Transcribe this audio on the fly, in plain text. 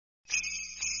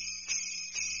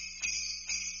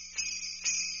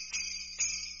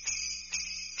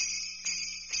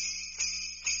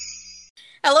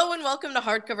Hello and welcome to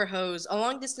Hardcover Hose, a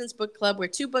long-distance book club where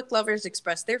two book lovers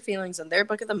express their feelings on their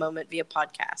book of the moment via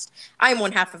podcast. I am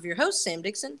one half of your host, Sam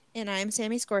Dixon. And I'm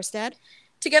Sammy Skorstad.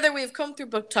 Together we have combed through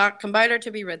Book Talk, combined our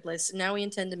to-be-read lists, and now we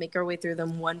intend to make our way through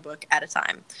them one book at a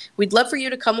time. We'd love for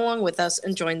you to come along with us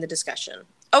and join the discussion.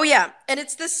 Oh yeah, and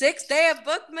it's the 6th day of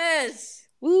Bookmas!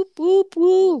 Whoop, whoop,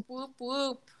 whoop. Whoop,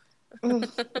 whoop. Oh,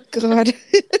 God.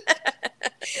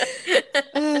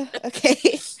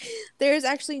 Okay. There's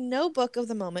actually no book of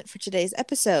the moment for today's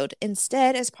episode.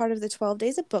 Instead, as part of the 12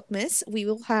 Days of Bookmas, we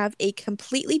will have a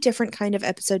completely different kind of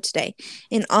episode today.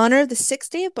 In honor of the 6th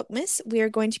day of Bookmas, we are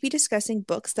going to be discussing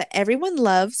books that everyone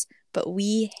loves, but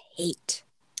we hate.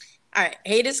 All right,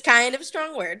 hate is kind of a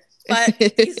strong word, but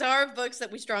these are books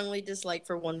that we strongly dislike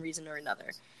for one reason or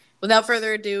another. Without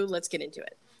further ado, let's get into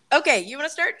it. Okay, you want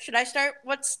to start? Should I start?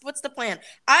 What's the plan?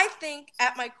 I think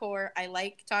at my core, I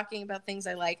like talking about things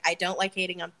I like. I don't like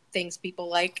hating on things people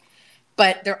like,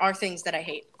 but there are things that I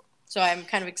hate. So I'm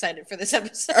kind of excited for this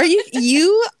episode.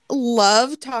 You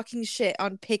love talking shit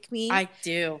on Pick Me? I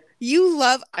do. You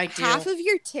love I do. half of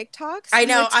your TikToks. I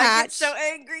know. I get so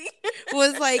angry.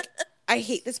 Was like, I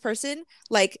hate this person.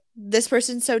 Like, this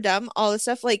person's so dumb. All this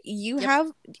stuff. Like, you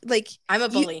have, like... I'm a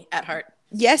bully at heart.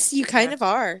 Yes, you kind of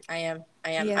are. I am.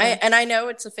 Yeah. And I know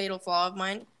it's a fatal flaw of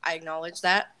mine. I acknowledge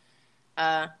that.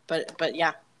 But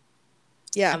yeah.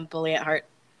 Yeah. I'm a bully at heart.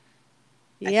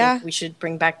 I Yeah. think we should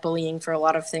bring back bullying for a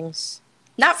lot of things.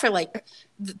 Not for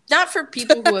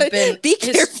people who have been... Be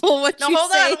careful what you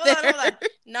say there. Hold on.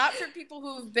 Not for people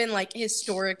who have been, like,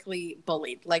 historically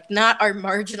bullied. Like, not our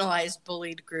marginalized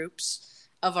bullied groups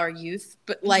of our youth,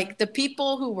 but, like, the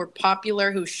people who were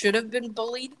popular who should have been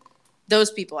bullied,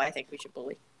 those people I think we should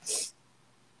bully.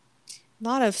 A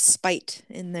lot of spite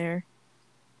in there.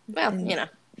 Well, you know.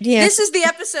 Yeah. This is the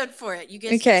episode for it. You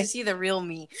get to see the real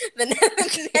me. The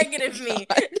negative me.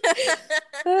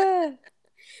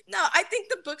 No, I think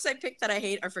the books I picked that I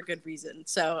hate are for good reason.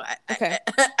 So, and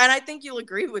I think you'll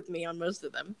agree with me on most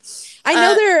of them. I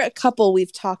know there are a couple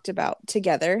we've talked about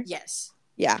together. Yes.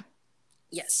 Yeah.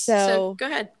 Yes. So go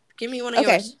ahead. Give me one of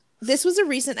yours. This was a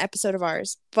recent episode of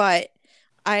ours, but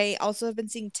I also have been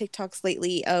seeing TikToks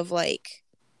lately of, like,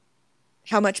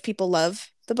 how much people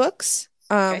love the books,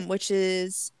 which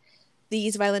is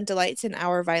These Violent Delights and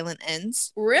Our Violent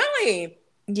Ends. Really?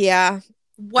 Yeah.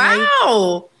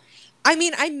 Wow. I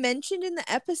mean, I mentioned in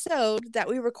the episode that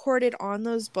we recorded on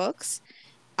those books,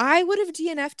 I would have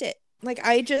DNF'd it. Like,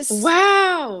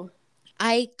 Wow.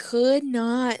 I could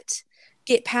not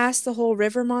get past the whole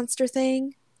river monster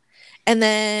thing. And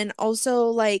then also,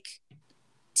 like,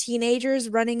 teenagers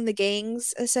running the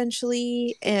gangs,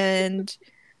 essentially. And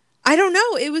I don't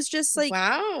know. It was just like...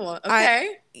 Wow.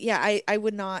 Okay. I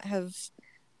would not have...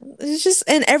 It's just...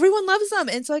 And everyone loves them.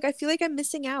 And so, like, I feel like I'm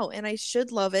missing out. And I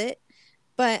should love it.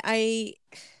 But I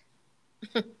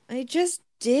just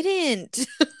didn't.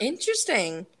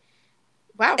 Interesting.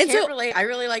 Wow, can't relate. I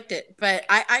really liked it, but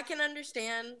I can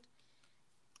understand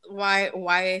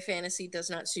why fantasy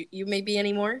does not suit you maybe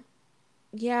anymore.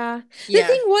 Yeah. The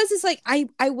thing was like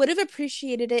I would have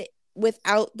appreciated it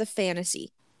without the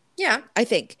fantasy. Yeah. I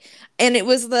think. And it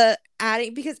was the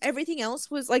adding, because everything else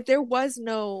was like, there was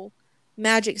no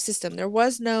magic system. There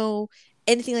was no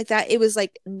anything like that. It was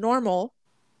like normal.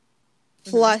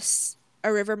 Plus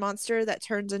a river monster that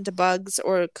turns into bugs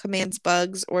or commands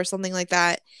bugs or something like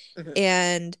that.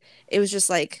 And it was just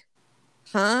like,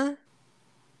 huh?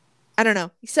 I don't know.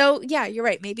 So yeah, you're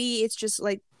right. Maybe it's just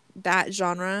like that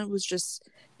genre is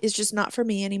just not for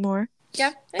me anymore.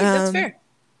 Yeah, that's fair.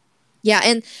 Yeah,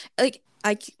 and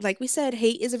like we said,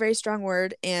 hate is a very strong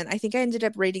word, and I think I ended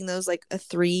up rating those like a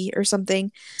 3 or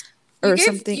something.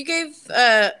 You gave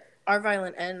Our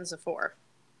Violent Ends a 4.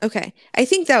 Okay. I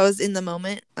think that was in the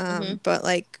moment. But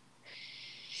like,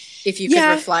 if you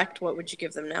could reflect, what would you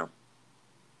give them now?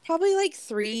 Probably like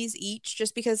 3s each,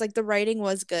 just because like the writing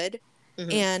was good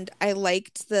and I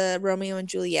liked the Romeo and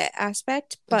Juliet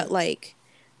aspect, but like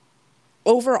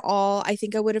overall, I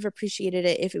think I would have appreciated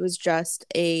it if it was just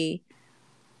a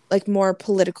like more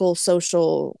political,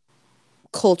 social,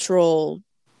 cultural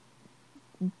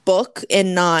book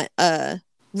and not a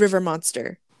river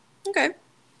monster. Okay.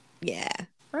 Yeah.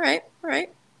 All right.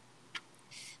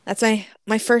 That's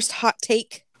my first hot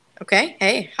take. Okay.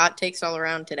 Hey, hot takes all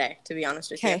around today, to be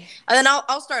honest with you. And then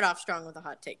I'll start off strong with a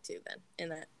hot take too then, in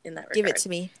that regard. Give it to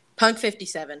me. Punk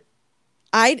 57.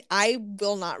 I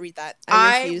will not read that.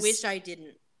 I wish I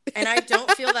didn't. And I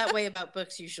don't feel that way about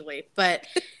books usually, but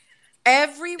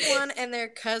everyone and their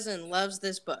cousin loves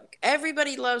this book.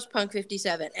 Everybody loves Punk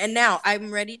 57. And now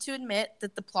I'm ready to admit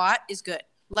that the plot is good.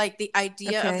 Like, the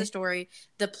idea of the story,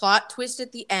 the plot twist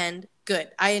at the end, good.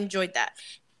 I enjoyed that.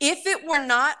 If it were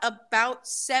not about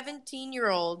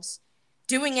 17-year-olds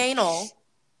doing anal,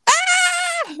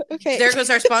 Okay. there goes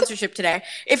our sponsorship today.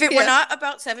 If it were Yeah. not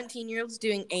about 17-year-olds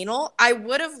doing anal, I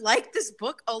would have liked this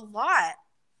book a lot.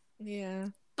 Yeah.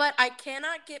 But I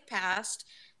cannot get past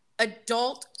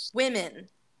adult women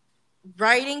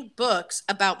writing books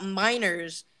about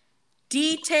minors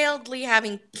detailedly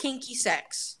having kinky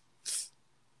sex.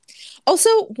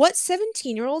 Also, what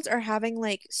 17-year-olds are having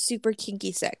like super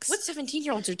kinky sex? What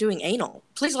 17-year-olds are doing anal?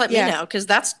 Please let me Yeah. know, because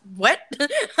that's what?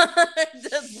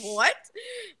 What?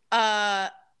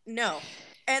 No.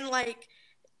 And like,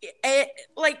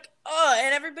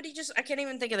 and everybody just, I can't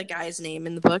even think of the guy's name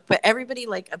in the book, but everybody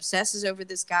like obsesses over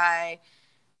this guy.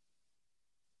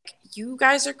 You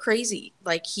guys are crazy.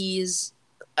 Like, he is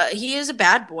a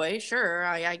bad boy. Sure,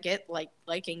 I get like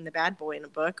liking the bad boy in a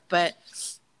book, but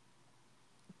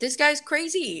this guy's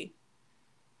crazy.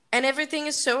 And everything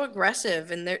is so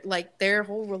aggressive, and their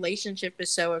whole relationship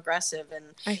is so aggressive,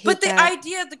 but the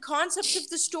idea, the concept of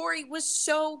the story was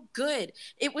so good.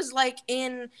 It was like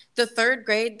in the 3rd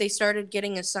grade they started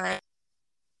getting assigned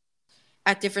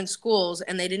at different schools,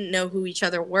 and they didn't know who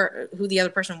the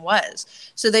other person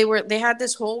was. So they had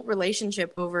this whole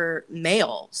relationship over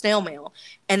snail mail,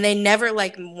 and they never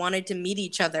like wanted to meet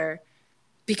each other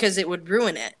because it would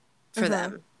ruin it for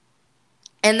them.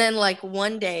 And then like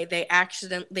one day they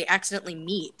accidentally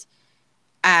meet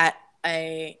at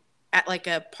like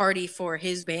a party for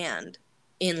his band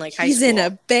in like high school. He's in a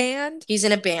band? He's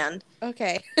in a band.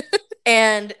 Okay.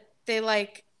 And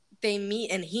they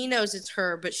meet, and he knows it's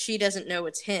her, but she doesn't know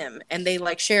it's him. And they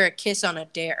like share a kiss on a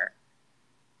dare.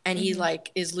 And he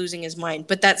like is losing his mind.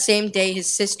 But that same day his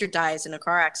sister dies in a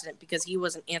car accident because he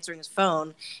wasn't answering his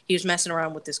phone. He was messing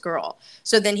around with this girl.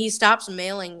 So then he stops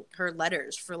mailing her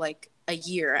letters for like a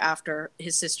year after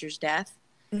his sister's death,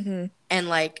 and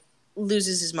like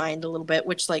loses his mind a little bit,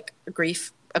 which like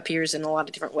grief appears in a lot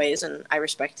of different ways, and I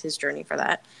respect his journey for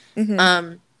that.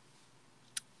 But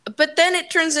then it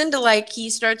turns into like he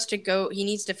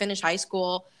needs to finish high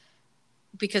school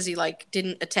because he like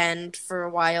didn't attend for a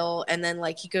while, and then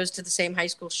like he goes to the same high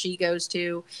school she goes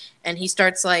to, and he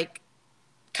starts like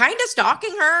kind of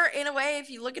stalking her in a way, if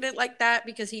you look at it like that,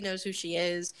 because he knows who she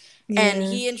is. And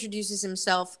he introduces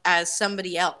himself as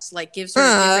somebody else, like gives her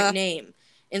a different name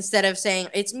instead of saying,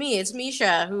 it's me, it's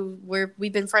Misha,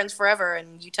 we've been friends forever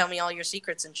and you tell me all your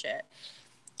secrets and shit.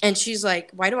 And she's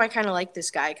like, why do I kind of like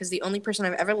this guy? Because the only person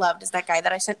I've ever loved is that guy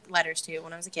that I sent letters to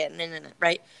when I was a kid.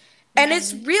 Right? And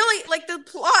it's really, like, the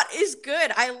plot is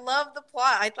good. I love the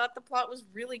plot. I thought the plot was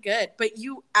really good. But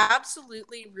you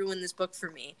absolutely ruined this book for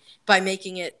me by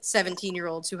making it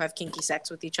 17-year-olds who have kinky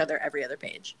sex with each other every other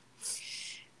page.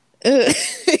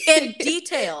 In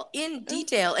detail.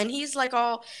 And he's like,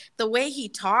 the way he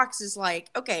talks is like,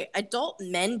 okay, adult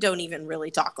men don't even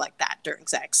really talk like that during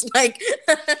sex. Like,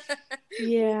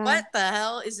 what the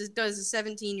hell does a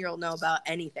 17-year-old know about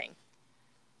anything?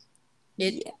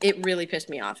 It really pissed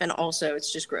me off. And also,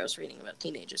 it's just gross reading about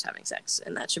teenagers having sex,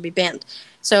 and that should be banned.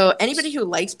 So anybody who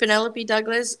likes Penelope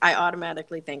Douglas, I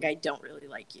automatically think I don't really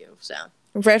like you. So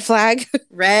red flag.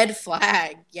 Red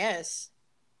flag. Yes.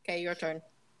 Okay, your turn.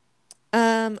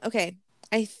 Okay.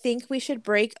 I think we should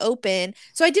break open.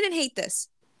 So I didn't hate this.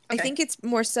 Okay. I think it's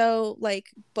more so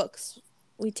like books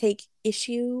we take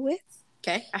issue with.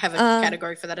 Okay, I have a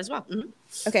category for that as well.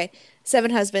 Okay,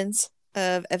 7 Husbands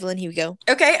of Evelyn Hugo.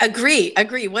 Okay, agree.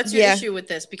 What's your issue with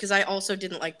this? Because I also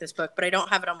didn't like this book, but I don't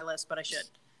have it on my list, but I should.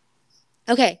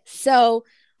 Okay, so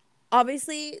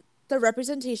obviously the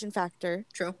representation factor.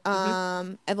 True.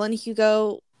 Evelyn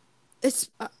Hugo, it's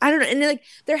I don't know, and like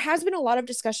there has been a lot of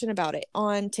discussion about it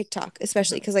on TikTok,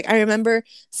 especially because like I remember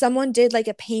someone did like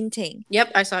a painting.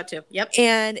 Yep, I saw it too. Yep.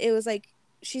 And it was like,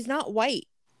 she's not white.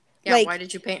 Yeah, like, why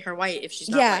did you paint her white if she's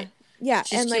not white? Yeah,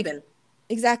 she's Cuban. Like,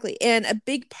 exactly. And a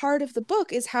big part of the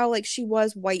book is how like she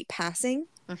was white passing,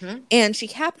 and she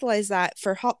capitalized on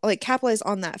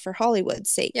that for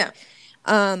Hollywood's sake. Yeah.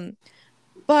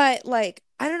 But like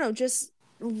I don't know, just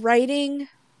writing.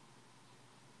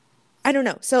 I don't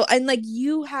know. So and like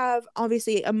you have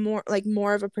obviously a more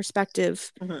of a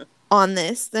perspective on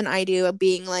this than I do, of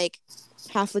being like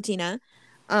half Latina,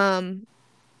 and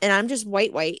I'm just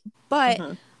white, but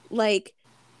like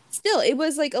still it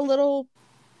was like a little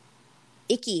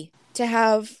icky to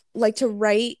have like to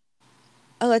write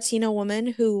a Latina woman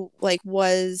who like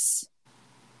was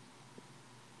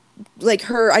like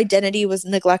her identity was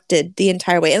neglected the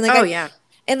entire way, and like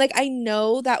and like I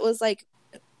know that was like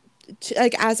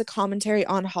as a commentary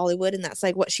on Hollywood, and that's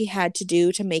like what she had to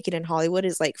do to make it in Hollywood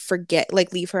is like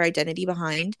leave her identity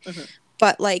behind.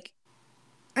 But like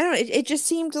I don't know, it just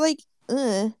seemed like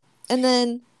and And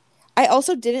then I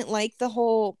also didn't like the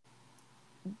whole.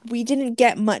 We didn't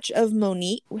get much of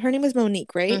Monique. Her name was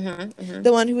Monique, right?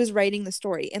 The one who was writing the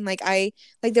story. And like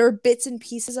there were bits and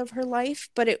pieces of her life,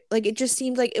 but it just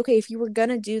seemed like, okay, if you were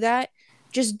gonna do that,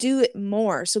 just do it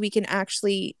more so we can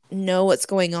actually know what's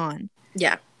going on.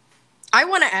 Yeah. I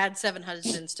want to add Seven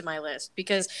Husbands to my list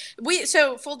because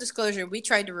full disclosure, we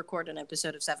tried to record an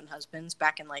episode of Seven Husbands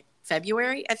back in like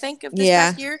February, I think, of this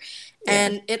past year.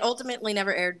 And it ultimately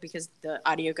never aired because the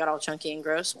audio got all chunky and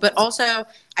gross. But also,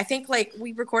 I think like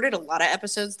we recorded a lot of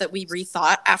episodes that we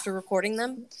rethought after recording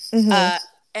them.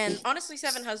 And honestly,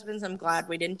 Seven Husbands, I'm glad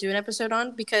we didn't do an episode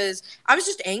on because I was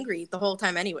just angry the whole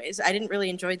time anyways. I didn't really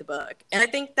enjoy the book. And I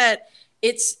think that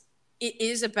it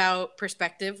is about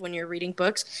perspective when you're reading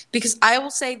books, because I will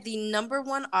say the number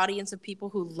one audience of people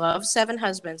who love Seven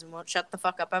Husbands and won't shut the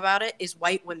fuck up about it is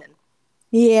white women.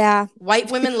 Yeah.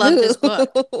 White women love this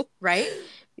book, right?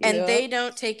 And they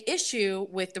don't take issue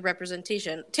with the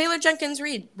representation. Taylor Jenkins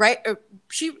Reid, right?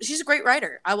 She's a great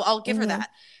writer. I'll give her that.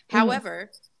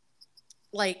 However,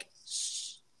 like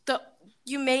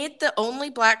you made the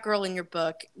only black girl in your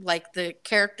book like the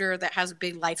character that has a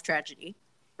big life tragedy,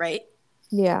 right?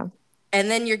 Yeah. And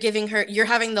then you're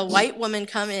having the white woman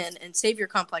come in and savior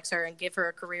complex her and give her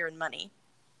a career and money.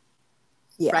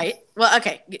 Yeah. Right? Well,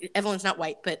 okay. Evelyn's not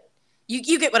white, but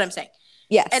you get what I'm saying.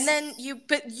 Yes. And then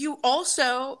you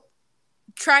also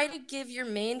try to give your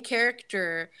main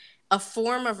character a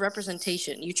form of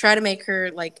representation. You try to make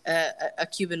her like a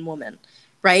Cuban woman,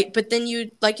 right? But then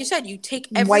like you said, you take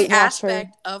every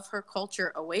aspect of her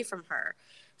culture away from her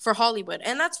for Hollywood.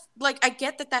 And that's like, I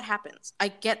get that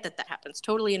happens.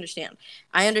 Totally understand.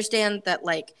 I understand that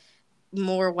like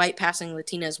more white passing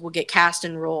Latinas will get cast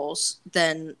in roles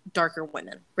than darker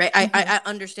women, right? I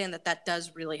understand that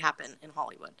does really happen in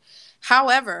Hollywood.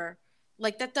 However,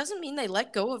 like that doesn't mean they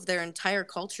let go of their entire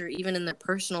culture, even in their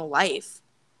personal life.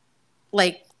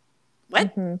 Like,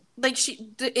 what? Like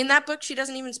in that book, she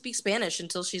doesn't even speak Spanish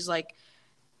until she's like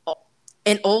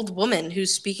an old woman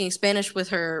who's speaking Spanish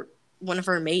with one of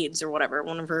her maids or whatever,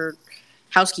 one of her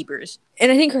housekeepers.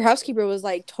 And I think her housekeeper was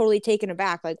like totally taken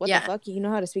aback. Like, what the fuck? You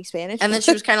know how to speak Spanish? And then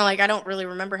she was kind of like, I don't really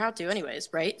remember how to anyways,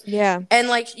 right? Yeah. And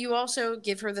like you also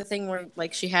give her the thing where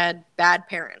like she had bad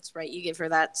parents, right? You give her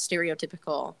that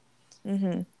stereotypical,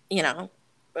 you know.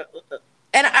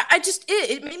 And I just,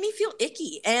 it made me feel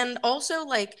icky. And also,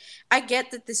 like, I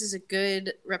get that this is a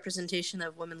good representation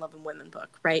of women loving women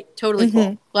book, right? Totally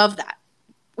cool. Love that.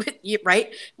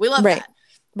 Right? We love that.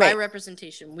 By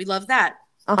representation. We love that.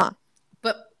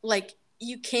 But, like,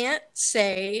 you can't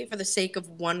say for the sake of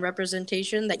one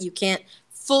representation that you can't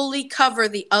fully cover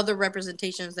the other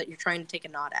representations that you're trying to take a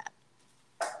nod at.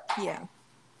 Yeah.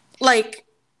 Like,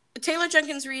 Taylor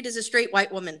Jenkins Reid is a straight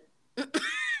white woman.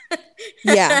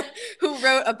 Yeah. Who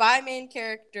wrote a bi main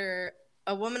character,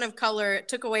 a woman of color,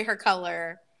 took away her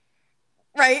color.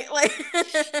 Right? Like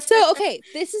So, okay,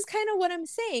 this is kind of what I'm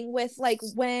saying with like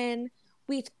when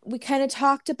we kind of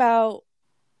talked about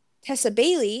Tessa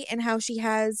Bailey and how she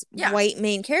has white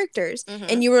main characters,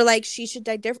 and you were like she should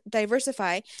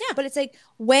diversify. Yeah. But it's like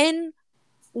when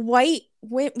white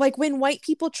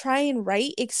people try and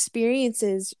write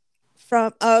experiences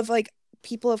of like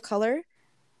people of color,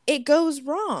 it goes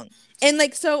wrong. And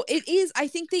like so it is, I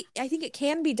think it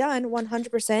can be done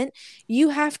 100%. You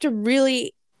have to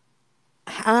really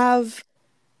have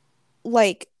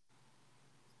like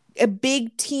a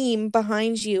big team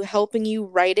behind you helping you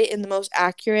write it in the most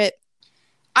accurate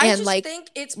think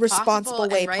it's responsible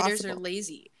way writers are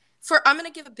lazy. I'm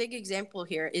going to give a big example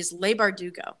here is Leigh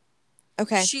Bardugo.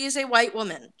 Okay. She is a white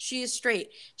woman. She is straight.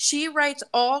 She writes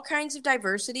all kinds of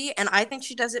diversity, and I think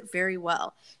she does it very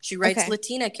well. She writes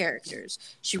Latina characters.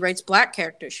 She writes black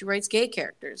characters. She writes gay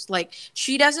characters. Like,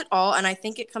 she does it all, and I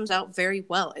think it comes out very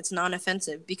well. It's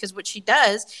non-offensive, because what she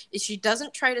does is she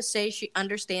doesn't try to say she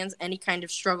understands any kind of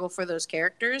struggle for those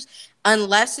characters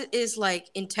unless it is, like,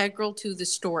 integral to the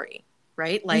story,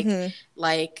 right?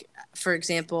 Like, for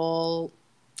example...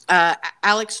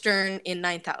 Alex Stern in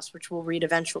Ninth House, which we'll read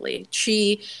eventually.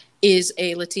 She is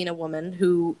a Latina woman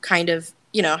who kind of,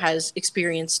 has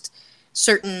experienced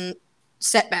certain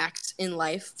setbacks in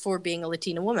life for being a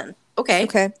Latina woman.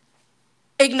 Okay.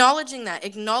 Acknowledging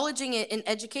it in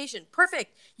education.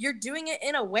 Perfect. You're doing it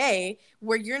in a way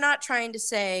where you're not trying to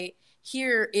say,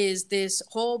 here is this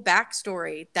whole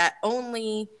backstory that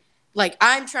only... Like,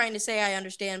 I'm trying to say I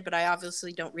understand, but I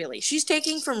obviously don't really. She's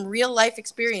taking from real life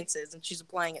experiences and she's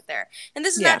applying it there. And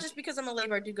this is not just because I'm a Leigh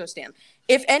Bardugo stan.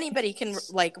 If anybody can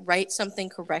like write something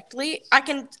correctly, I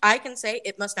can say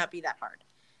it must not be that hard.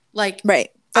 Like,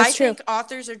 That's true. think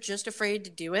authors are just afraid to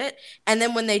do it. And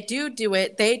then when they do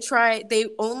it, they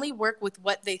only work with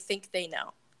what they think they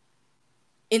know.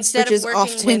 Instead Which of is working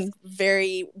often with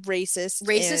very racist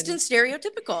and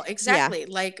stereotypical. Exactly.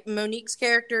 Like Monique's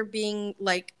character being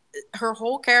like, her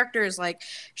whole character is like,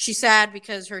 she's sad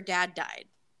because her dad died.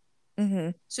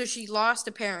 Mm-hmm. So she lost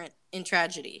a parent in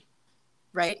tragedy,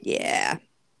 right? Yeah.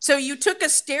 So you took a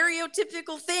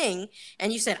stereotypical thing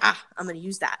and you said, I'm going to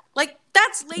use that. Like,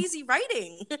 that's lazy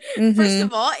writing, Mm-hmm. first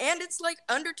of all. And it's like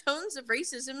undertones of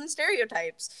racism and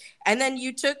stereotypes. And then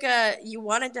you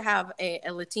wanted to have a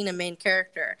Latina main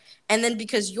character. And then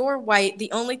because you're white,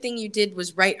 the only thing you did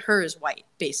was write her as white,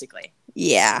 basically.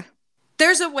 Yeah.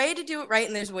 There's a way to do it right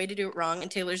and there's a way to do it wrong. And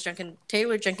Taylor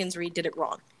Jenkins Reid did it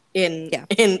wrong in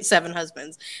Seven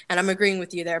Husbands. And I'm agreeing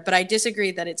with you there. But I disagree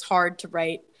that it's hard to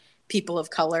write people of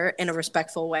color in a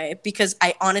respectful way, because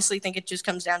I honestly think it just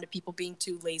comes down to people being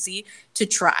too lazy to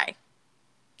try.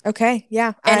 Okay,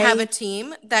 yeah. And have a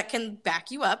team that can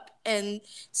back you up and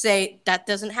say that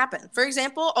doesn't happen. For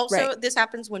example, also this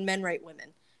happens when men write women,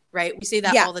 right? We see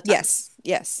that all the time.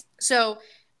 Yes. So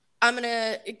I'm going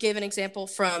to give an example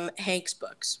from Hank's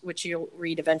books, which you'll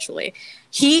read eventually.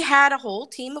 He had a whole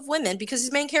team of women because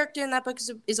his main character in that book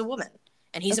is a woman,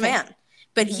 and he's a man.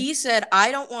 But he said, I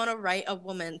don't want to write a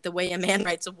woman the way a man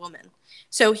writes a woman.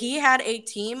 So he had a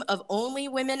team of only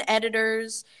women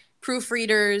editors,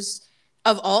 proofreaders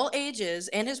of all ages,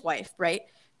 and his wife, right,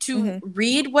 to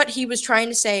read what he was trying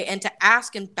to say and to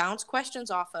ask and bounce questions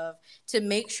off of to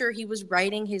make sure he was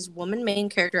writing his woman main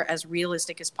character as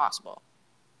realistic as possible.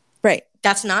 Right.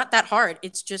 That's not that hard.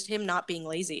 It's just him not being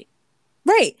lazy.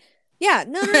 Right. Yeah.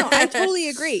 No. I totally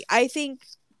agree. I think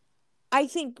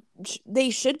they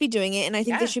should be doing it, and I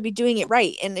think they should be doing it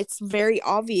right. And it's very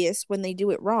obvious when they do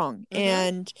it wrong.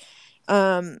 And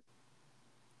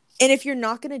if you're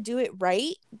not going to do it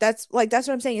right, that's what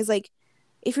I'm saying is like,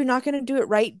 if you're not going to do it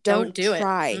right, don't do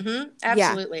try. It.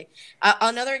 Absolutely. Yeah.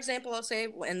 Another example I'll say,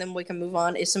 and then we can move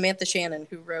on, is Samantha Shannon,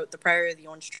 who wrote The Priory of the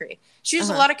Orange Tree. She has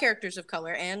a lot of characters of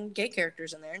color and gay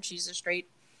characters in there, and she's a straight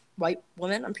white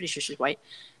woman. I'm pretty sure she's white.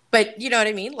 But you know what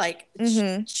I mean? Like,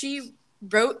 she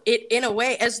wrote it in a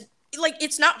way as, like,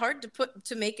 it's not hard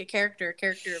to make a character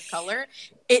of color.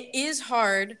 It is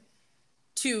hard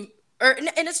to... and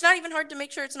it's not even hard to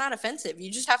make sure it's not offensive. You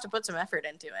just have to put some effort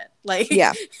into it. Like,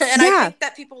 I think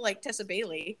that people like Tessa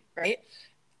Bailey, right,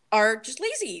 are just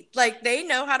lazy. Like, they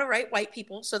know how to write white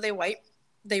people, so they write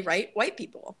white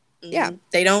people. Yeah.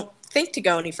 They don't think to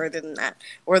go any further than that.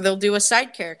 Or they'll do a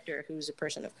side character who's a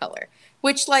person of color,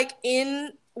 which, like,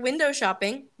 in Window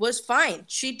Shopping was fine.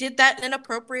 She did that in an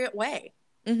appropriate way.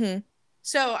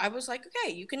 So I was like,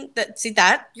 okay, you can see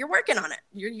that you're working on it.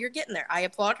 You're getting there. I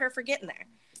applaud her for getting there.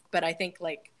 But I think,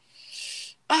 like,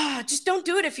 just don't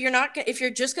do it if you're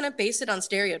just gonna base it on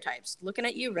stereotypes. Looking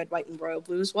at you, Red, White, and Royal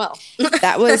Blue as well.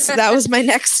 that was my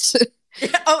next.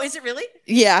 Oh, is it really?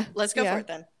 Yeah. Let's go for it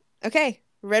then. Okay,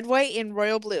 Red, White, and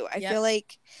Royal Blue. I feel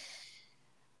like.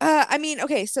 I mean,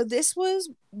 okay, so this was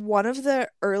one of the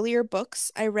earlier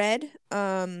books I read.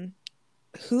 My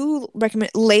friend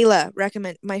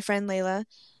Layla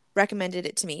recommended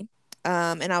it to me.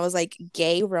 And I was like,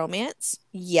 gay romance?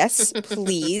 Yes,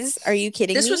 please. Are you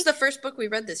kidding me? This was the first book we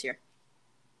read this year.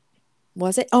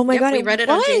 Was it? Oh my God. We read it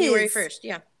on January 1st.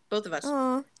 Yeah, both of us.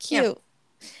 Oh, cute.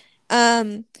 Yeah.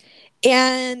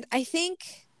 And I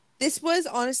think this was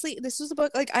a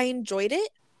book, like, I enjoyed it.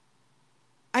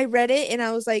 I read it and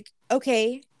I was like,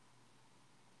 okay,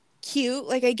 cute.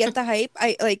 Like, I get the hype.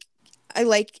 I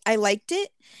liked it.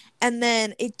 And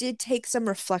then it did take some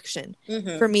reflection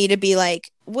for me to be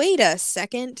like, wait a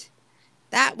second,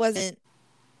 that wasn't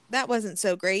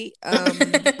so great.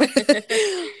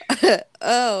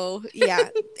 Oh yeah.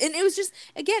 And it was just,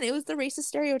 again, it was the racist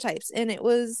stereotypes, and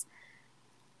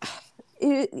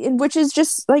which is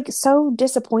just like so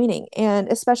disappointing. And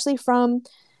especially from,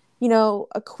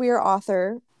 a queer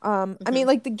author. I mean,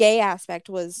 like, the gay aspect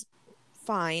was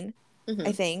fine,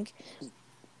 I think.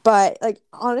 But, like,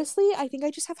 honestly, I think I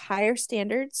just have higher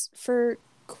standards for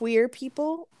queer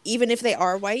people, even if they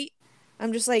are white.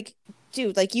 I'm just like,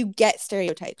 dude, like, you get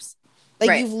stereotypes.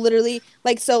 Like, you've literally,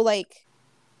 like, so, like,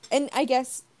 and I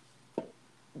guess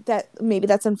that maybe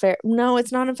that's unfair. No,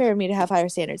 it's not unfair of me to have higher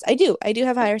standards. I do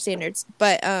have higher standards.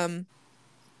 But,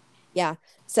 yeah.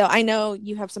 So I know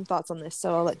you have some thoughts on this,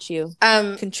 so I'll let you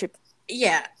contribute.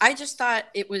 Yeah, I just thought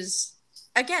it was...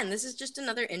 Again, this is just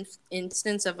another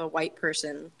instance of a white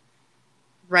person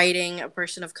writing a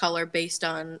person of color based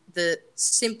on the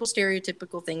simple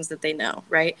stereotypical things that they know,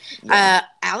 right? Yeah.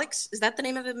 Alex, is that the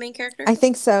name of the main character? I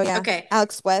think so, yeah. Okay.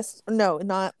 Alex West. No,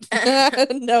 not.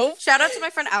 No. Shout out to my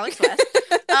friend Alex West.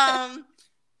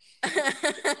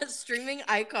 streaming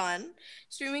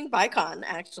bicon,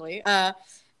 actually.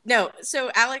 No,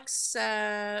 so Alex,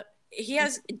 he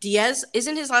has Diaz.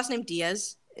 Isn't his last name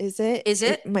Diaz? Is it? Is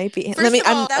it? It might be. First of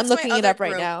all, I'm looking it up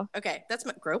right now. Okay, that's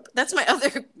my grope. That's my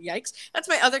other yikes. That's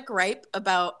my other gripe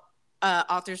about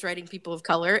authors writing people of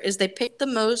color is they pick the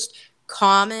most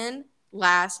common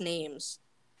last names.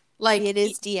 Like it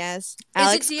is Diaz.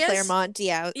 Alex Diaz? Claremont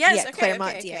Diaz. Yes, yeah, okay,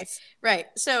 Claremont okay, Diaz. Okay. Right.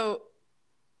 So,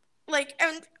 like,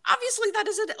 and obviously that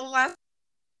isn't a last.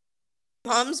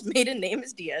 Mom's maiden name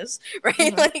is Diaz, right?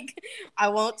 Mm-hmm. Like, I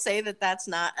won't say that that's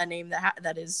not a name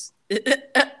that is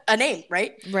a name,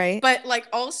 right? Right. But like,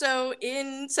 also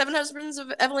in Seven Husbands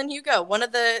of Evelyn Hugo, one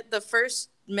of the first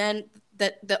men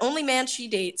that the only man she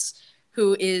dates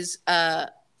who is a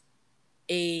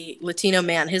Latino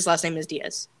man, his last name is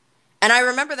Diaz, and I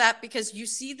remember that because you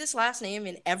see this last name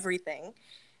in everything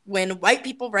when white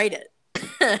people write it.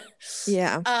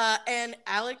 Yeah. And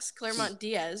Alex Claremont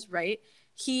Diaz, right?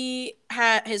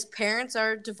 His parents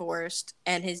are divorced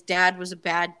and his dad was a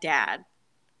bad dad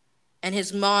and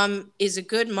his mom is a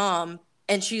good mom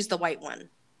and she's the white one.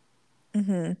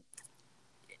 Mm-hmm.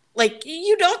 Like,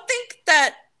 you don't think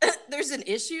that there's an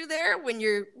issue there when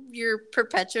you're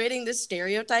perpetuating this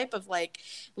stereotype of like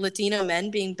Latino men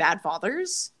being bad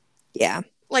fathers? Yeah.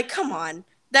 Like, come on.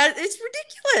 It's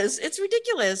ridiculous. It's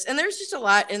ridiculous. And there's just a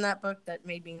lot in that book that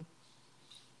made me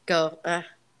go, cringe.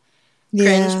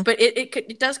 Yeah. But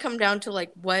it does come down to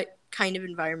like what kind of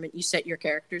environment you set your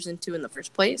characters into in the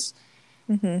first place.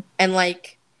 Mm-hmm. And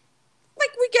like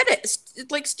we get it,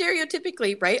 like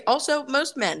stereotypically, right? Also,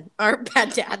 most men are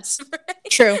bad dads. Right?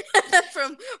 True.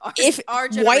 From our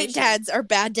generation. White dads are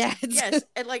bad dads. Yes,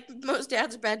 and like most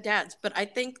dads are bad dads. But I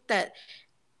think that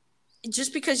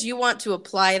just because you want to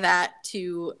apply that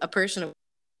to a person, you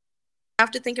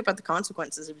have to think about the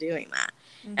consequences of doing that.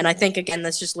 Mm-hmm. And I think, again,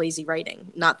 that's just lazy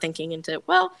writing, not thinking into,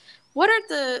 well, what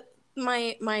are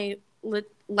my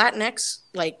Latinx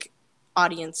like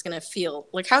audience gonna feel?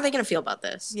 Like, how are they gonna feel about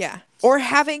this? Yeah. Or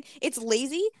it's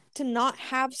lazy to not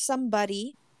have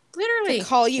somebody literally to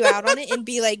call you out on it and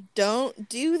be like, don't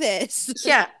do this.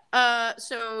 Yeah.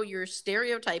 So you're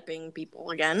stereotyping people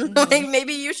again. Mm-hmm. Like,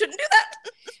 maybe you shouldn't do that.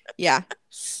 Yeah.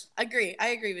 I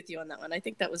agree with you on that one. I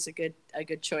think that was a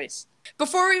good choice.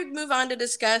 Before we move on to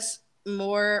discuss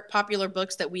more popular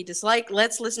books that we dislike,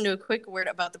 let's listen to a quick word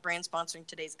about the brand sponsoring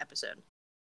today's episode.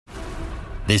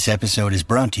 This episode is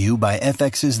brought to you by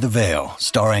FX's The Veil,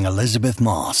 starring Elizabeth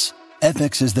Moss.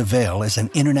 FX's The Veil is an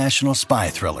international spy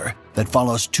thriller that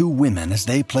follows two women as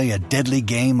they play a deadly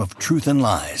game of truth and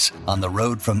lies on the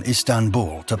road from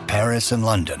Istanbul to Paris and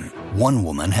London. One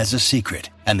woman has a secret,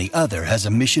 and the other has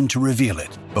a mission to reveal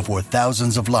it before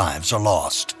thousands of lives are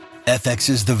lost.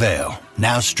 FX's The Veil,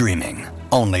 now streaming,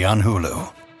 only on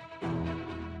Hulu.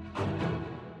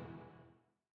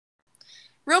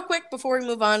 Real quick, before we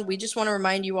move on, we just want to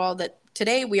remind you all that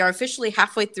today we are officially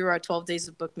halfway through our 12 Days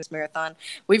of Bookmas Marathon.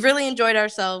 We've really enjoyed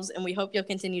ourselves, and we hope you'll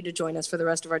continue to join us for the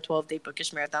rest of our 12-day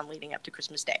bookish marathon leading up to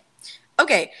Christmas Day.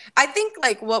 Okay, I think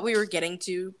like what we were getting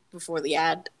to before the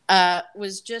ad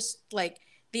was just like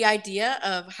the idea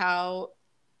of how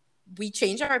we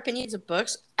change our opinions of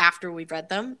books after we've read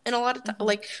them, and a lot of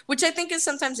like, which I think is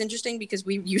sometimes interesting because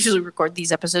we usually record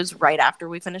these episodes right after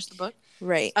we finish the book.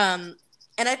 Right.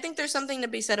 And I think there's something to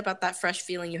be said about that fresh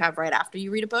feeling you have right after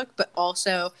you read a book, but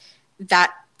also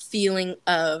that feeling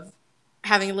of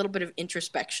having a little bit of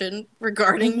introspection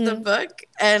regarding the book,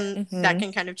 and that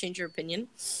can kind of change your opinion.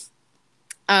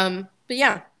 But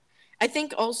yeah, I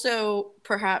think also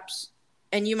perhaps,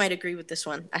 and you might agree with this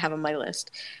one I have on my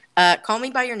list, Call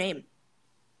Me By Your Name.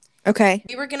 Okay.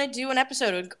 We were going to do an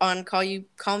episode on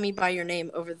Call Me By Your Name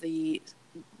over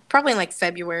probably in like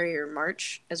February or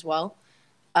March as well.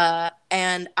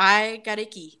 And I got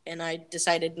icky and I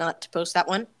decided not to post that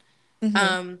one.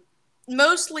 Mm-hmm.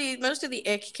 Most of the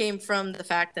ick came from the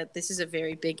fact that this is a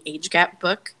very big age gap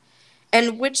book,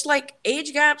 and which like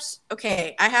age gaps,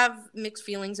 okay, I have mixed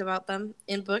feelings about them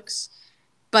in books,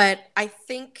 but I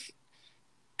think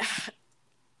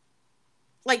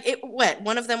like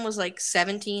one of them was like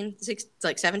 17.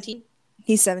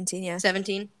 He's 17, yeah.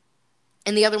 17.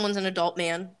 And the other one's an adult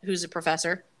man who's a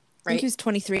professor, right? I think he was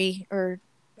 23 or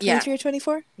 23 or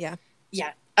 24? Yeah.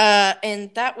 Yeah.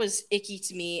 And that was icky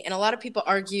to me. And a lot of people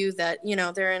argue that,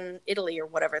 they're in Italy or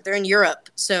whatever. They're in Europe.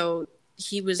 So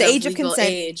he was the age of consent.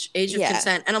 Age of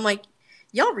consent. And I'm like,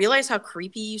 y'all realize how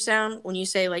creepy you sound when you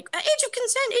say like, age of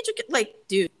consent, like,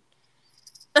 dude.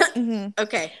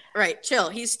 Okay. Right.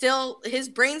 Chill. His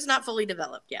brain's not fully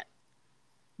developed yet.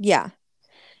 Yeah.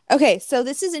 Okay. So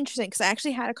this is interesting because I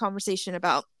actually had a conversation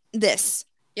about this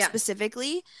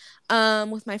specifically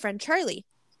with my friend Charlie.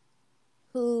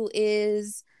 who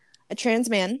is a trans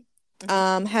man,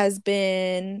 has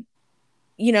been,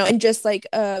 you know, and just like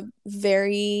a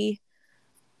very,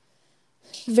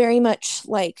 very much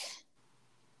like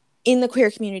in the queer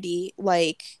community,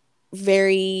 like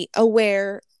very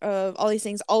aware of all these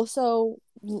things. Also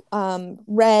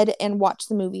read and watched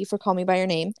the movie for Call Me by Your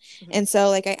Name. And so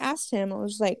like I asked him, I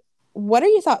was like, what are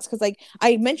your thoughts? Because like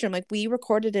I mentioned, like we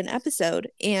recorded an episode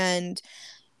and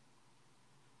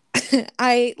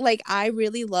I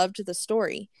really loved the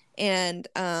story, and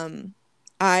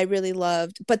I really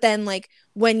loved, but then like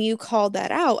when you called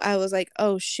that out, I was like,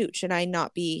 oh shoot, should I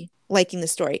not be liking the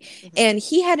story? And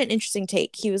he had an interesting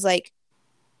take. He was like,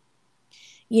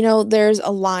 you know, there's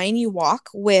a line you walk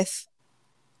with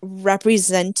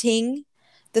representing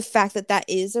the fact that that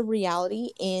is a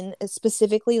reality in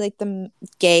specifically like the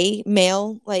gay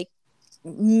male, like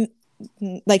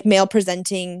male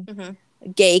presenting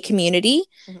gay community,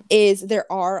 is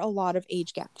there are a lot of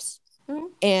age gaps,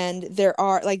 and there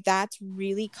are like, that's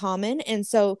really common. And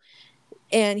so,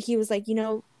 and he was like, you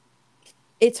know,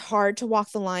 it's hard to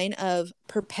walk the line of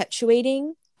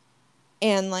perpetuating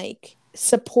and like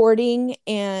supporting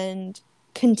and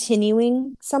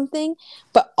continuing something,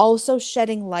 but also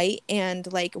shedding light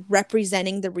and like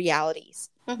representing the realities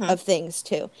of things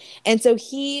too. And so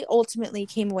he ultimately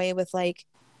came away with like,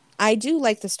 I do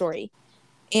like the story.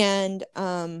 And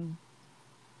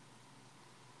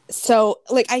so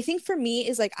like I think for me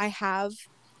is like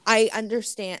I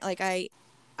understand, like I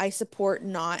support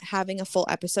not having a full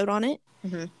episode on it.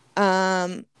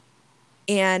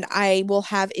 And I will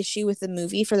have issue with the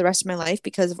movie for the rest of my life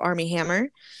because of Armie Hammer.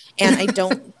 And I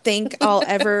don't think I'll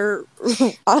ever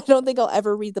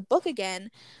read the book again.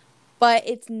 But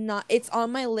it's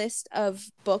on my list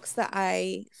of books that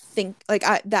I think like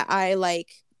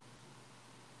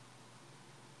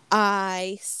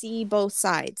I see both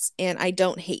sides and I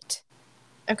don't hate.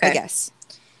 Okay. I guess.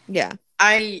 Yeah.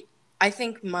 I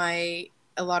think a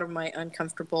lot of my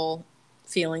uncomfortable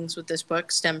feelings with this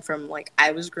book stem from like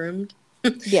I was groomed.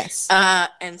 Yes.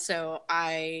 And so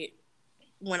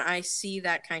when I see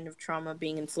that kind of trauma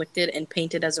being inflicted and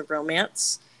painted as a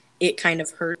romance, it kind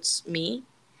of hurts me.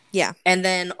 Yeah. And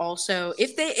then also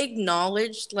if they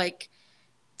acknowledged like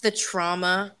the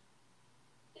trauma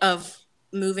of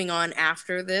moving on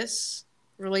after this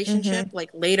relationship,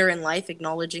 like later in life,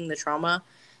 acknowledging the trauma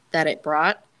that it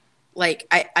brought, like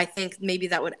I think maybe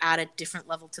that would add a different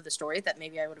level to the story that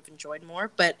maybe I would have enjoyed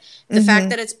more. But the fact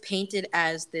that it's painted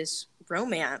as this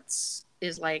romance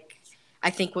is like, I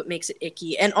think what makes it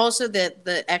icky. And also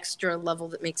the extra level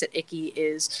that makes it icky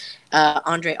is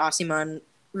Andre Ossiman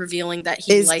revealing that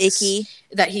he likes icky.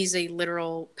 That he's a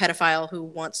literal pedophile who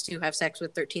wants to have sex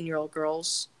with 13-year-old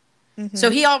girls.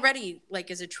 So he already like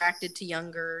is attracted to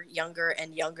younger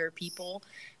and younger people,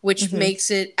 which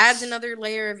adds another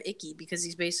layer of icky because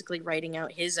he's basically writing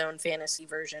out his own fantasy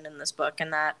version in this book,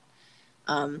 and that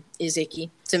is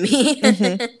icky to me.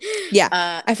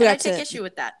 Yeah, I forgot to take issue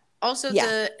with that. Also,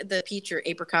 the peach or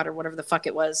apricot or whatever the fuck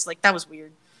it was, like that was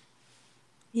weird.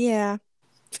 Yeah.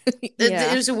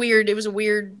 It was a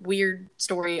weird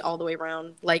story all the way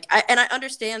around. Like, I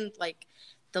understand like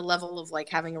the level of like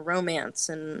having a romance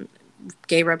and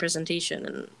gay representation,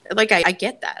 and like I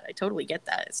get that. I totally get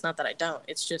that. It's not that I don't.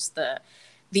 It's just the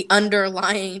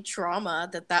underlying trauma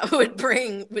that would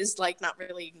bring was like not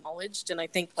really acknowledged. And I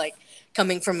think like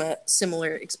coming from a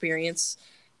similar experience,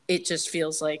 it just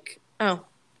feels like, oh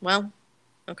well,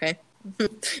 okay.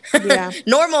 Yeah.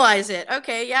 Normalize it.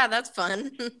 Okay, yeah, that's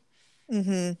fun.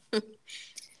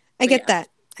 I get that.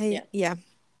 Yeah.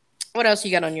 What else you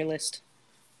got on your list?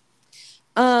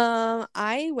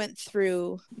 I went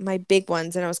through my big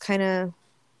ones and I was kind of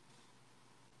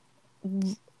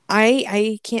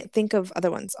I can't think of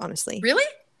other ones, honestly. Really?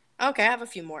 Okay, I have a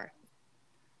few more.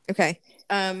 Okay.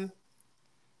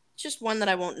 Just one that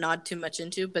I won't nod too much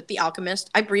into, but The Alchemist.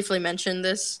 I briefly mentioned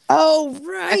this. Oh,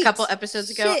 right. A couple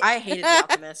episodes ago. Shit. I hated The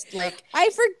Alchemist. Like I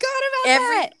forgot about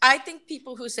that. I think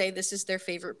people who say this is their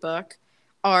favorite book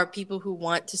are people who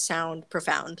want to sound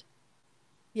profound.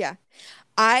 Yeah.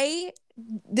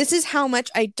 This is how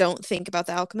much I don't think about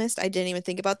The Alchemist. I didn't even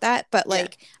think about that. But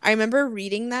like, I remember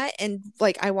reading that and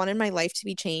like, I wanted my life to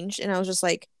be changed. And I was just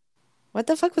like, what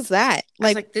the fuck was that?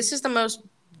 Like this is the most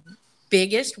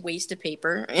biggest waste of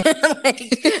paper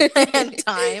and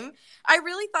time. I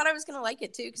really thought I was going to like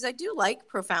it too. Cause I do like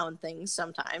profound things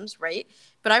sometimes. Right.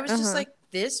 But I was just like,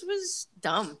 this was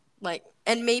dumb. Like,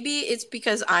 and maybe it's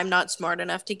because I'm not smart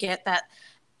enough to get that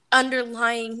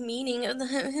underlying meaning of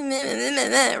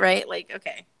the right, like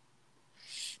okay.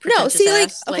 No, see,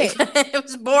 like okay, it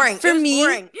was boring. For me,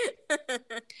 boring.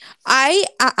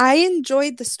 I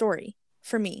enjoyed the story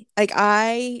for me. Like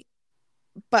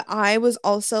but I was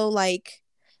also like,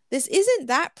 this isn't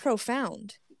that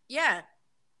profound. Yeah.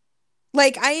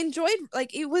 Like I enjoyed,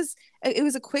 like it was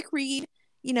a quick read,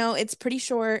 it's pretty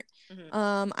short.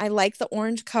 I like the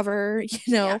orange cover,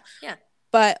 Yeah.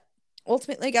 but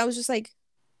ultimately, like I was just like,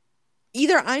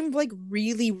 either I'm like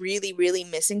really, really, really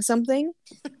missing something,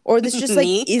 or this just like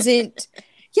isn't.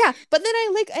 Yeah, but then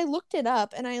I looked it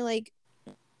up and I mean,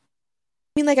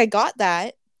 like I got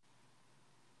that,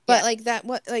 but like that,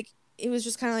 what, like it was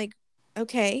just kind of like,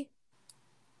 okay,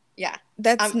 yeah,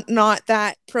 that's not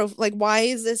that like, why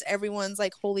is this everyone's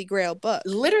like holy grail book?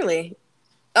 Literally,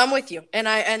 I'm with you, and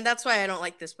that's why I don't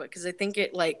like this book, because I think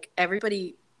it, like,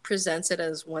 everybody presents it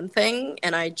as one thing,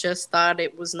 and I just thought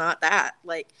it was not that.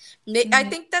 Like, I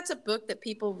think that's a book that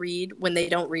people read when they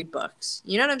don't read books.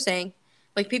 You know what I'm saying?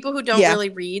 Like, people who don't really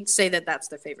read say that that's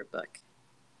their favorite book.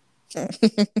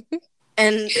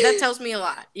 And that tells me a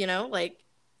lot, like,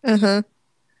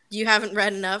 you haven't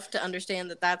read enough to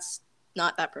understand that that's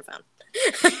not that profound.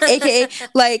 AKA,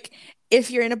 like,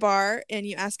 if you're in a bar and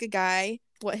you ask a guy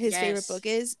what his favorite book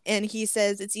is, and he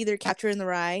says it's either Catcher in the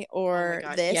Rye or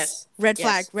this, red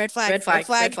flag.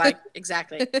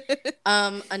 Exactly.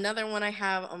 Another one I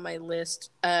have on my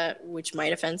list, which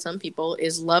might offend some people,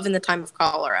 is Love in the Time of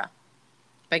Cholera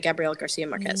by Gabriel Garcia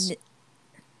Marquez.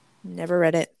 Never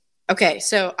read it. Okay,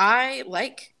 so I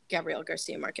like Gabriel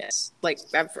Garcia Marquez. Like,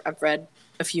 I've read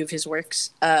a few of his works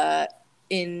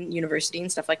in university and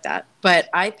stuff like that. But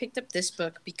I picked up this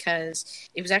book because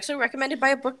it was actually recommended by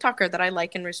a book talker that I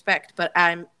like and respect. But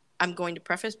I'm going to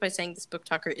preface by saying this book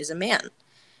talker is a man.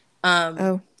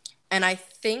 And I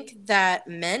think that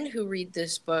men who read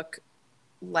this book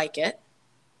like it.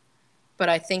 But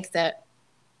I think that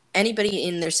anybody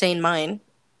in their sane mind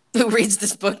who reads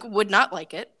this book would not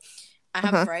like it. I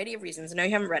have a variety of reasons. I know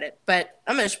you haven't read it, but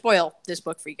I'm going to spoil this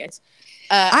book for you guys.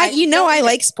 I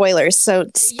like spoilers, so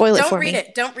spoil it for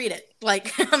me. Don't read it.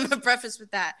 Like, I'm going to preface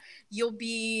with that. You'll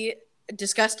be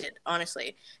disgusted,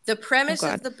 honestly. The premise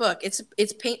of the book,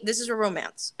 this is a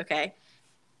romance, okay?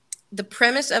 The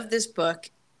premise of this book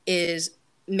is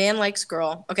boy likes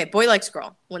girl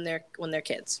when they're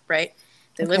kids, right?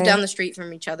 They live down the street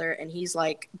from each other, and he's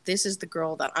like, this is the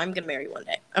girl that I'm going to marry one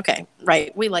day. Okay,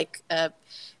 right. We like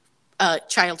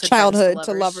childhood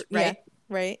to lovers, right? Yeah,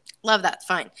 right. Love that.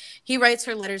 Fine. He writes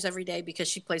her letters every day because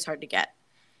she plays hard to get.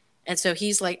 And so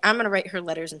he's like, I'm going to write her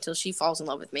letters until she falls in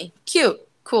love with me. Cute.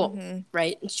 Cool.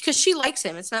 Right? Because she likes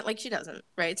him. It's not like she doesn't,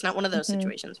 right? It's not one of those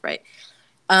situations, right?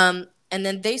 And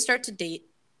then they start to date,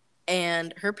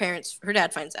 and her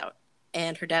dad finds out.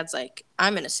 And her dad's like,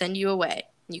 I'm going to send you away.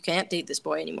 You can't date this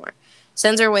boy anymore.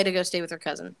 Sends her away to go stay with her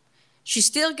cousin. She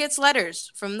still gets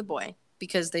letters from the boy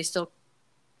because they still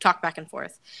talk back and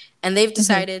forth. And they've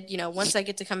decided, once I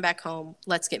get to come back home,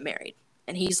 let's get married.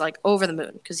 And he's like over the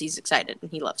moon because he's excited and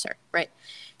he loves her, right?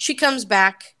 She comes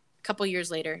back a couple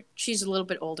years later. She's a little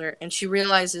bit older, and she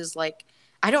realizes, like,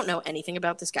 I don't know anything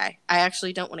about this guy. I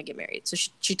actually don't want to get married. So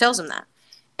she tells him that.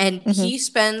 And he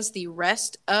spends the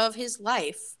rest of his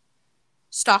life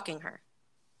stalking her.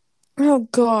 Oh,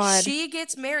 God. She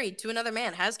gets married to another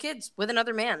man, has kids with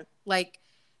another man. Like,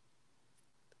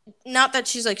 not that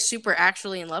she's, like, super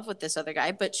actually in love with this other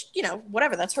guy, but,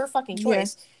 whatever. That's her fucking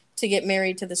choice to get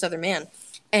married to this other man.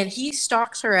 And he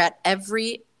stalks her at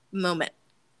every moment.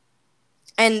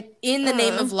 And in the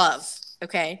name of love,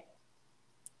 okay?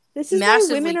 This is why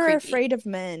women are afraid of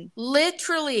men.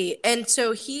 Literally. And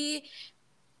so he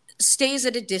stays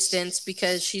at a distance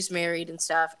because she's married and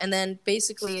stuff. And then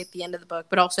basically at the end of the book,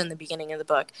 but also in the beginning of the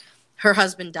book, her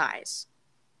husband dies.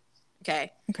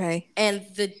 Okay. And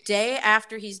the day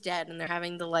after he's dead, and they're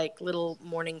having the, like, little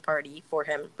mourning party for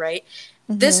him, right?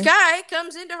 This guy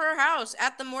comes into her house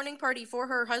at the mourning party for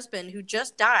her husband who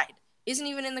just died, isn't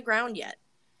even in the ground yet,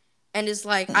 and is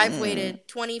like, I've waited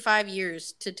 25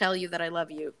 years to tell you that I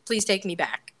love you. Please take me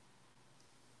back.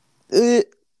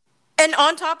 And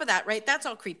on top of that, right, that's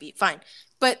all creepy. Fine.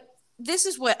 But this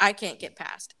is what I can't get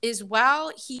past, is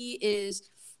while he is,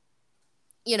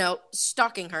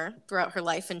 stalking her throughout her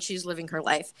life and she's living her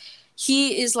life,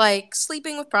 he is, like,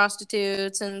 sleeping with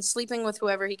prostitutes and sleeping with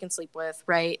whoever he can sleep with,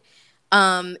 right?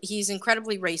 He's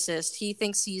incredibly racist. He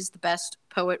thinks he's the best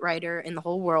poet writer in the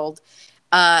whole world.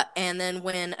 And then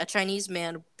when a Chinese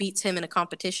man beats him in a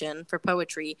competition for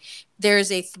poetry,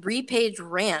 there's a 3-page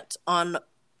rant on,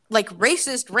 like,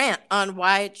 racist rant on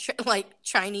why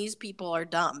Chinese people are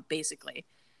dumb, basically.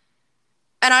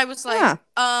 And I was like,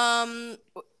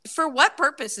 for what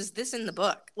purpose is this in the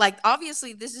book? Like,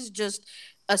 obviously, this is just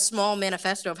a small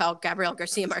manifesto of how Gabriel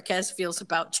Garcia Marquez feels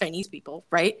about Chinese people,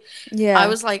 right? Yeah. I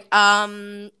was like,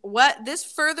 what? This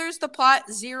furthers the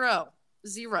plot 0.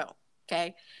 0.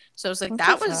 Okay. So I was like, What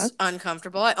that the was fuck?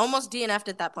 uncomfortable. I almost DNF'd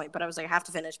at that point, but I was like, I have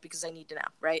to finish because I need to know,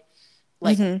 right?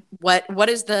 Like, Mhm. what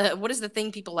is the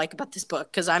thing people like about this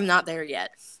book? Because I'm not there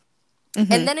yet.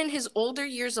 Mhm. And then in his older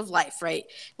years of life, right?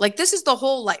 Like, this is the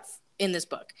whole life in this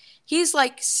book. He's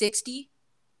like 60,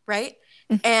 right?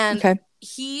 And Okay.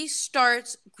 he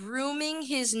starts grooming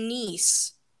his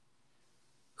niece,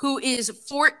 who is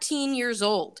 14 years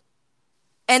old.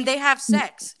 And they have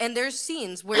sex. And there's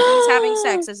scenes where he's having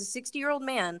sex as a 60-year-old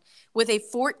man with his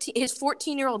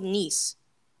 14-year-old niece.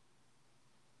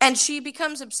 And she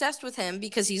becomes obsessed with him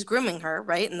because he's grooming her,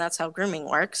 right? And that's how grooming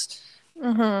works.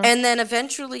 And then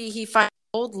eventually he finds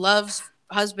old love's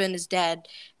husband is dead,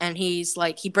 and he's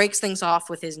like, he breaks things off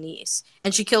with his niece,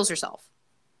 and she kills herself.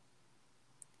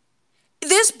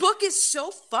 This book is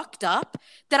so fucked up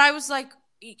that I was like,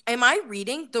 am I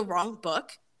reading the wrong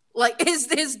book? Like, is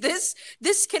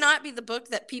this cannot be the book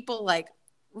that people like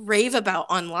rave about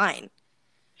online.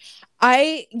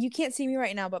 You can't see me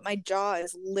right now, but my jaw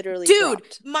is literally Dude,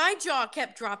 dropped. my jaw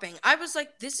kept dropping. I was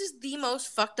like, this is the most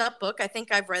fucked up book I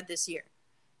think I've read this year.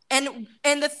 And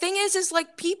the thing is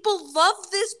like, people love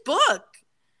this book.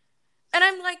 And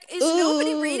I'm like, is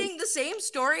nobody reading the same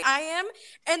story I am?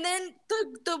 And then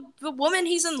the woman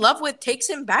he's in love with takes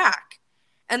him back.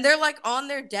 And they're like on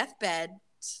their deathbed,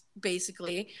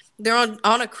 basically. They're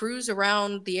on a cruise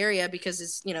around the area because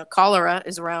it's, cholera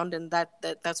is around, and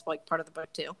that's like part of the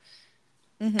book too.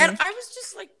 And I was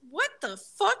just like, what the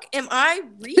fuck am I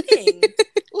reading?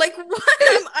 Like, what?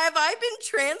 Have I been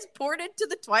transported to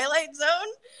the Twilight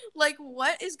Zone? Like,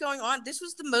 what is going on? This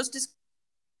was the most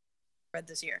read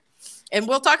this year. And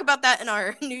we'll talk about that in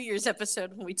our New Year's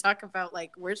episode when we talk about,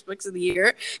 like, worst books of the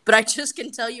year. But I just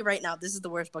can tell you right now, this is the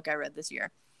worst book I read this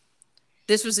year.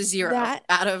 This was a 0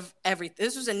 out of everything.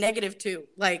 This was a -2.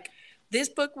 Like, this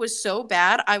book was so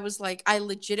bad. I was like, I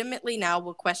legitimately now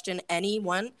will question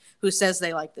anyone who says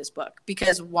they like this book.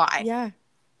 Because why? Yeah.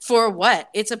 For what?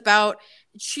 It's about,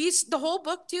 the whole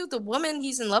book too, the woman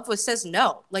he's in love with says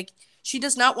no. Like, she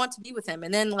does not want to be with him.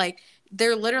 And then, like,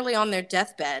 they're literally on their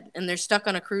deathbed and they're stuck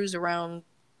on a cruise around,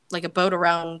 like, a boat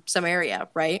around some area,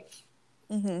 right?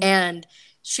 And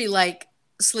she, like,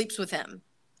 sleeps with him.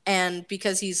 And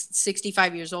because he's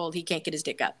 65 years old, he can't get his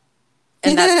dick up.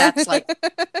 And that's like,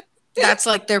 that's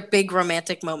like their big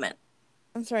romantic moment.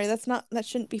 I'm sorry, that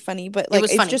shouldn't be funny, but like, it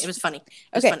was funny. Just, it was funny.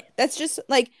 That's just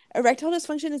like, erectile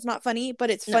dysfunction is not funny, but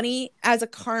it's funny as a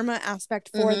karma aspect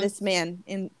for this man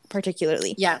in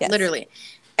particularly. Yeah, yes. Literally.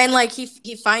 And like,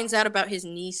 he finds out about his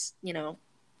niece,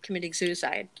 committing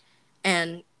suicide,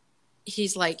 and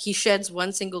he's like, he sheds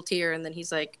one single tear, and then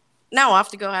he's like, now off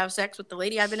to go have sex with the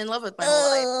lady I've been in love with my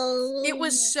whole life. It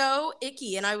was so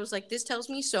icky, and I was like, this tells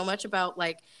me so much about,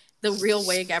 like, the real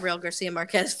way Gabriel Garcia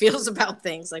Marquez feels about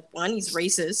things. Like, one, he's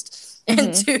racist,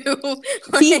 and two,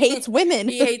 like, he hates women.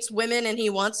 He hates women, and he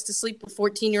wants to sleep with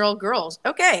 14-year-old girls.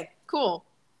 Okay, cool.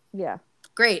 Yeah,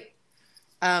 great.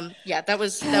 Yeah, that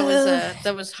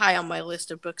was high on my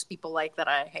list of books people like that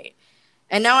I hate.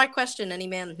 And now I question any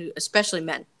man especially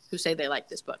men, who say they like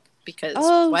this book. Because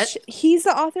what? He's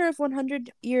the author of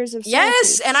 100 Years of Solitude.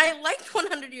 Yes, and I liked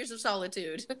 100 Years of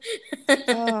Solitude.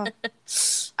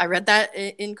 I read that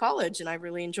in college, and I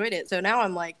really enjoyed it. So now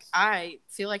I'm like, I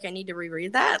feel like I need to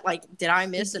reread that. Like, did I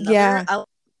miss another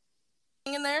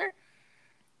thing in there?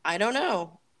 I don't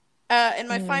know. And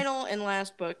my final and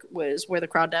last book was Where the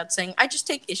Crawdads Sing. I just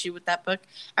take issue with that book.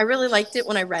 I really liked it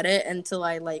when I read it until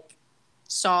I, like,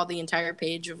 saw the entire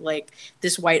page of, like,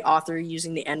 this white author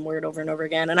using the N-word over and over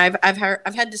again. And I've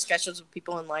had discussions with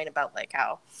people online about, like,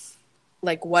 how,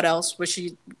 like, what else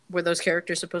were those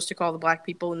characters supposed to call the black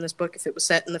people in this book if it was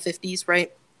set in the 50s,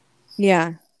 right?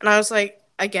 Yeah. And I was like,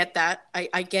 I get that.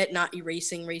 I get not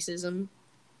erasing racism.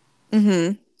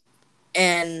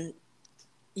 And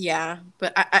yeah,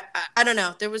 but I don't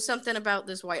know. There was something about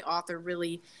this white author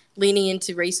really leaning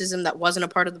into racism that wasn't a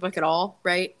part of the book at all,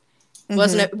 right?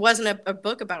 It wasn't a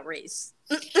book about race.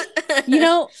 You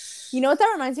know what that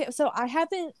reminds me of? So I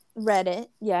haven't read it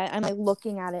yet. I'm, like,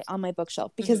 looking at it on my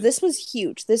bookshelf because this was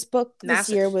huge. This book this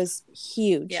year was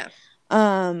huge. Yeah.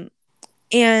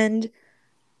 And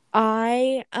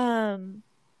I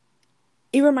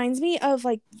it reminds me of,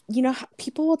 like, how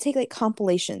people will take, like,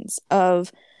 compilations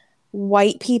of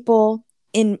white people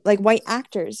in, like, white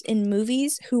actors in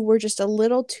movies who were just a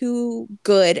little too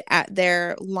good at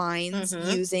their lines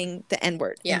using the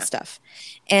N-word and stuff.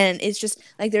 And it's just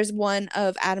like, there's one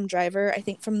of Adam Driver, I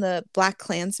think, from the Black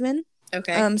Klansman,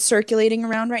 circulating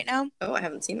around right now. Oh, I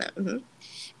haven't seen that. And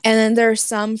then there are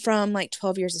some from, like,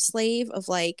 12 Years a Slave of,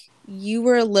 like, you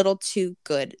were a little too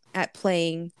good at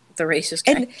playing The racist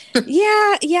guy. And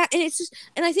yeah, and it's just,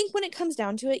 and I think when it comes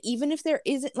down to it, even if there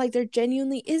isn't, like, there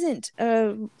genuinely isn't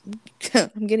I'm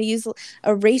gonna use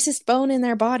a racist bone in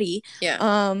their body.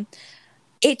 Yeah.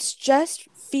 It's just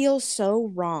feels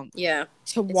so wrong. Yeah.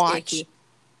 To watch. Icky.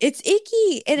 It's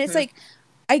icky, and it's like,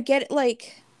 I get it,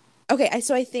 like, okay,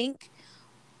 so I think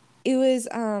it was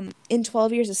in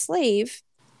 12 Years a Slave,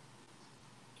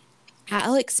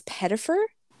 Alex Pettyfer,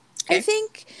 I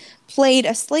think, played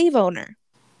a slave owner.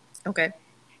 Okay.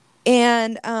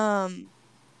 And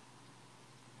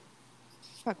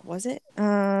fuck, was it?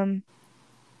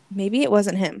 Maybe it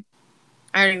wasn't him.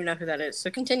 I don't even know who that is, so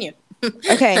continue.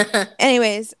 Okay.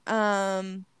 Anyways,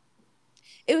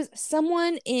 it was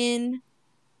someone in,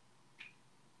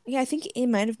 yeah, I think it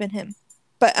might have been him.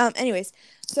 But anyways,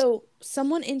 so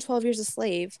someone in 12 Years a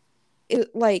Slave,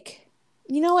 it, like,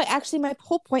 you know what? Actually, my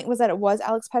whole point was that it was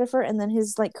Alex Pettyfer, and then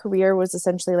his, like, career was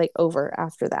essentially, like, over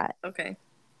after that. Okay.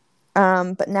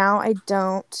 But now I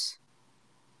don't.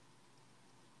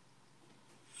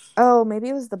 Oh, maybe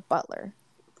it was the butler.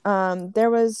 There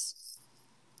was.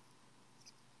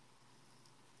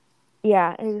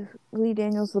 Yeah, Lee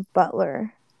Daniels, the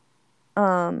butler.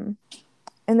 And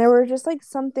there were just, like,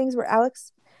 some things where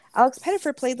Alex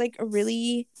Pettyfer played, like, a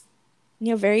really,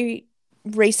 very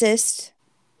racist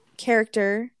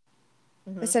character,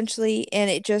 essentially, and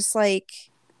it just, like,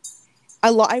 I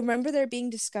remember there being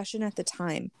discussion at the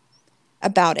time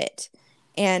about it,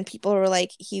 and people were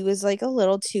like, he was, like, a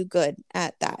little too good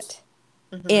at that,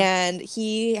 and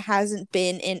he hasn't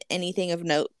been in anything of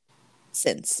note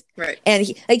since. Right. And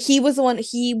he was the one.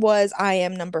 He was I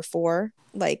Am Number 4.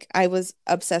 Like, I was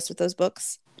obsessed with those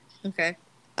books. Okay.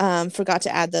 Forgot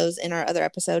to add those in our other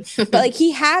episode, but, like,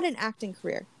 he had an acting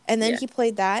career, and then he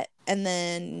played that, and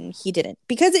then he didn't,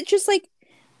 because it's just like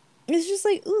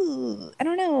ooh, I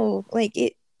don't know, like,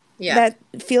 it. Yeah.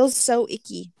 That feels so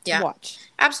icky to watch.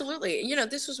 Absolutely.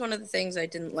 This was one of the things I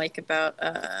didn't like about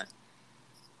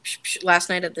Last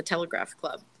Night at the Telegraph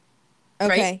Club.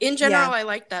 Okay. Right? In general, I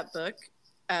liked that book,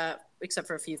 except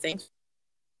for a few things.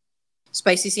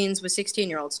 Spicy scenes with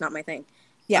 16-year-olds, not my thing.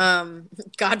 Yeah.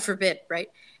 God forbid, right?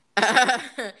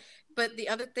 But the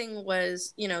other thing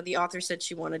was, the author said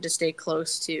she wanted to stay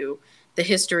close to the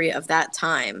history of that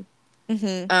time.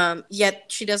 Yet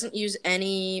she doesn't use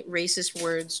any racist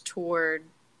words toward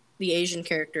the Asian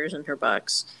characters in her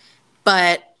books,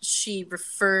 but she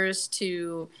refers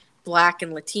to Black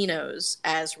and Latinos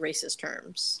as racist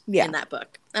terms in that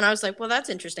book. And I was like, well, that's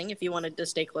interesting. If you wanted to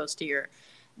stay close to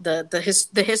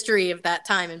the history of that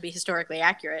time and be historically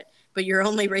accurate, but you're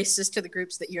only racist to the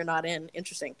groups that you're not in.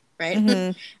 Interesting,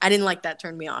 right? I didn't like that.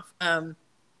 Turned me off. But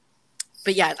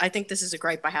yeah, I think this is a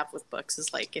gripe I have with books,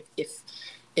 is like,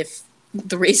 if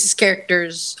the racist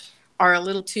characters are a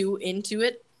little too into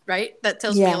it, right? That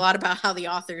tells me a lot about how the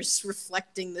author's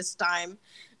reflecting this time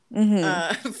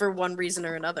for one reason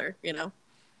or another,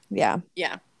 Yeah.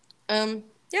 Yeah.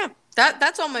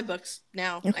 That's all my books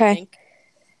now, okay.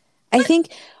 I think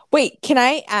wait, can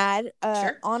I add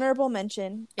Sure. honorable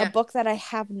mention, a book that I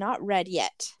have not read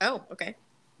yet? Oh, okay.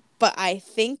 But I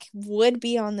think would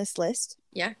be on this list.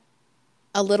 Yeah.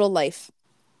 A Little Life.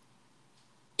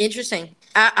 Interesting.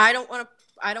 I don't want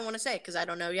to say because I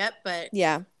don't know yet, but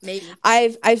yeah, maybe.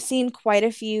 I've seen quite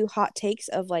a few hot takes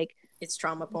of, like, it's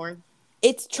trauma porn.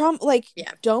 It's trauma. Like,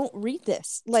 don't read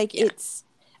this. Like, it's.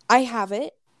 I have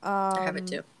it. I have it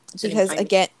too. Because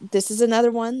again, this is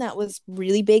another one that was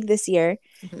really big this year,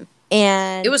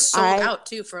 and it was sold out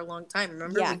too for a long time.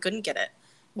 Remember, we couldn't get it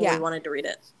when we wanted to read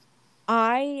it.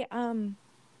 I'm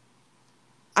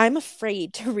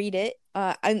afraid to read it.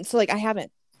 And so, like, I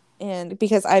haven't. And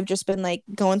because I've just been, like,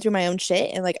 going through my own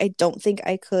shit, and, like, I don't think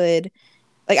I could,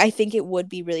 like, I think it would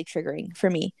be really triggering for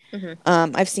me.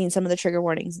 I've seen some of the trigger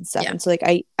warnings and stuff, and so,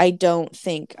 like, I don't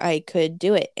think I could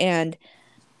do it, and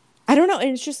I don't know,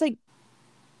 and it's just like,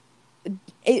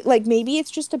 it, like, maybe it's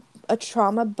just a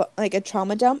trauma, like a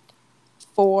trauma dump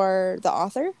for the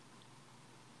author,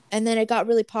 and then it got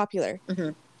really popular,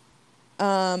 and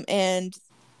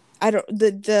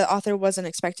the author wasn't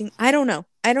expecting. I don't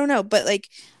know, but, like,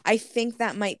 I think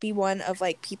that might be one of,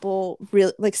 like, people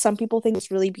really, like, some people think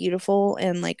it's really beautiful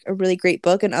and, like, a really great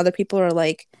book, and other people are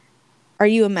like, are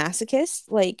you a masochist?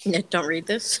 Like, don't read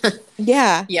this.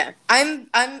 Yeah.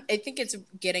 I think it's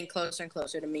getting closer and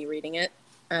closer to me reading it.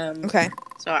 Okay.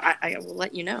 So I will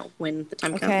let you know when the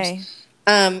time comes.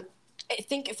 I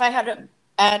think if I had to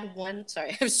add one,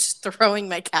 sorry, I was just throwing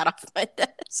my cat off my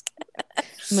desk.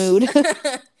 Mood.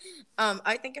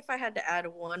 I think if I had to add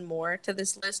one more to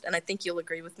this list, and I think you'll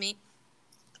agree with me,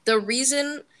 the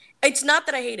reason, it's not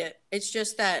that I hate it, it's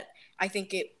just that I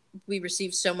think we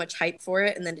received so much hype for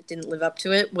it and then it didn't live up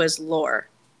to it was Lore.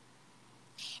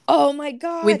 Oh my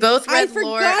god. We both read I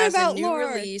Lore forgot as a about new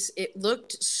Lore. release. It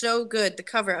looked so good. The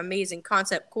cover, amazing.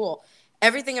 Concept, cool.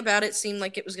 Everything about it seemed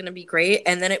like it was going to be great.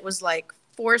 And then it was like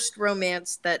forced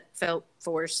romance that felt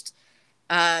forced.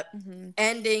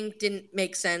 Ending didn't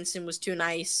make sense and was too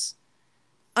nice.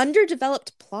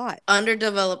 Underdeveloped plot.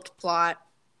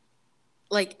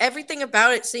 Like, everything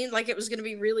about it seemed like it was going to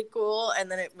be really cool, and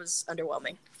then it was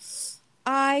underwhelming.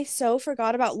 I so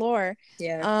forgot about Lore.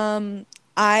 Yeah.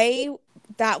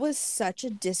 That was such a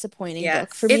disappointing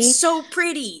book for me. It's so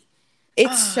pretty.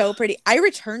 It's so pretty. I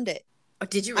returned it. Oh,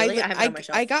 did you really? I have it on my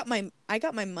shelf. I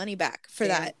got my money back for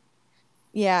that.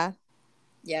 Yeah.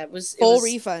 Yeah, it was full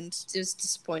refund. It was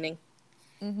disappointing.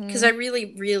 Because I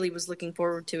really, really was looking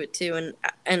forward to it too,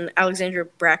 and Alexandra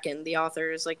Bracken, the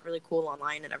author, is like really cool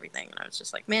online and everything, and I was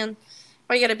just like, man,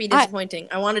 why you gotta be disappointing?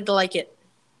 I wanted to like it.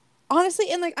 Honestly,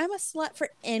 and like I'm a slut for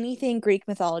anything Greek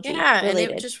mythology related. And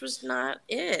it just was not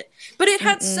it. But it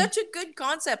had such a good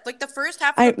concept. Like the first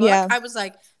half of the book, I was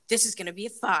like, this is gonna be a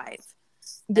 5.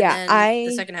 And then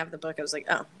the second half of the book, I was like,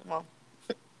 oh, well,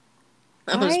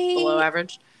 that was below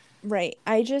average. Right.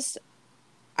 I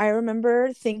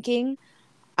remember thinking,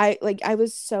 I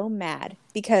was so mad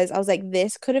because I was like,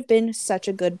 this could have been such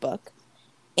a good book.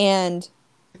 And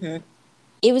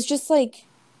it was just like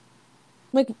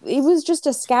it was just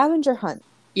a scavenger hunt.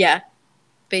 Yeah,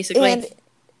 basically.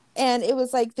 And it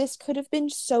was like, this could have been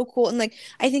so cool. And like,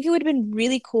 I think it would have been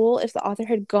really cool if the author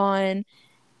had gone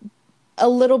a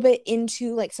little bit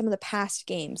into like some of the past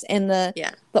games and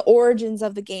the origins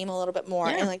of the game a little bit more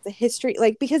and like the history,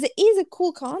 like, because it is a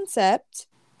cool concept.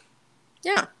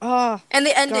 Yeah. Oh, and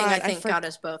the ending, I think, got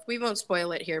us both. We won't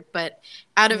spoil it here, but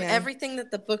out of everything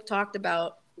that the book talked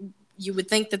about, you would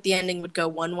think that the ending would go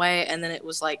one way, and then it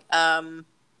was like,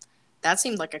 that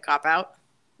seemed like a cop-out.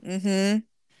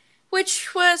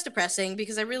 Which was depressing,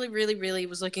 because I really, really, really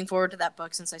was looking forward to that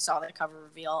book since I saw that cover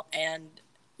reveal, and,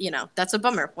 you know, that's a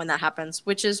bummer when that happens,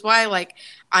 which is why, like,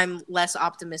 I'm less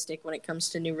optimistic when it comes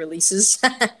to new releases.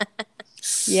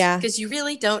 Yeah. Because you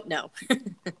really don't know.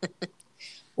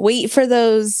 Wait for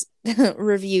those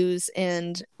reviews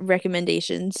and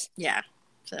recommendations. Yeah.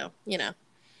 So, you know.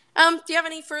 Do you have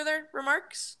any further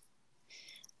remarks?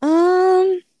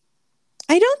 I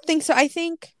don't think so. I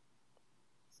think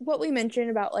what we mentioned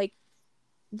about like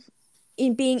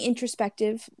in being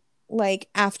introspective, like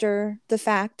after the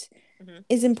fact,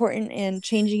 is important, and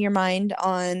changing your mind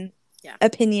on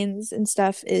opinions and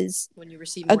stuff is when you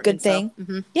receive more a good info.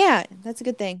 thing. Yeah, that's a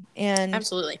good thing. And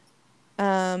absolutely.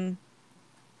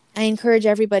 I encourage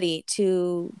everybody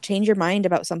to change your mind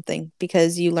about something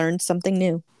because you learned something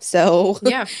new. So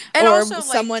yeah, and or also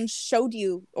someone showed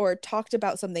you or talked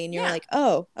about something and you're like,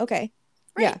 oh, okay.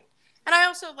 Right. Yeah. And I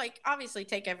also like obviously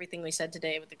take everything we said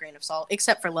today with a grain of salt,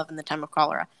 except for Love in the Time of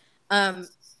Cholera.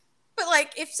 But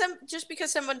like if just because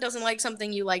someone doesn't like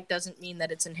something you like doesn't mean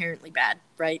that it's inherently bad,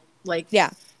 right? Like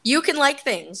you can like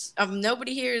things.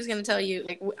 Nobody here is going to tell you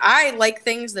like I like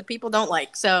things that people don't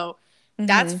like. So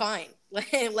that's fine.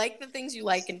 Like the things you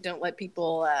like, and don't let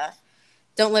people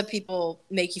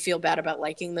make you feel bad about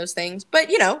liking those things. But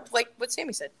you know, like what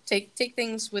Sammy said, take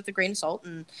things with a grain of salt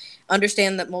and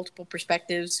understand that multiple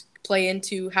perspectives play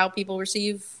into how people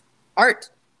receive art.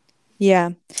 Yeah,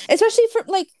 especially for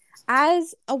like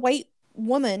as a white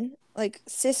woman, like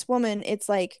cis woman, it's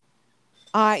like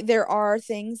there are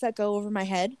things that go over my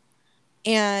head,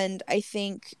 and I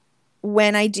think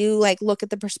when I do like look at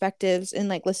the perspectives and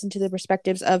like listen to the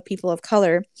perspectives of people of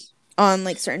color on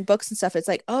like certain books and stuff, it's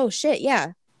like, oh shit,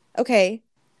 yeah, okay,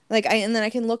 like and then I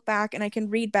can look back and I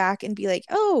can read back and be like,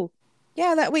 oh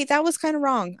yeah, that was kind of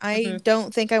wrong. I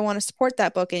don't think I want to support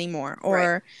that book anymore,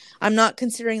 or I'm not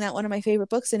considering that one of my favorite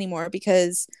books anymore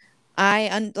because I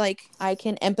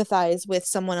can empathize with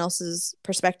someone else's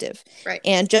perspective, right?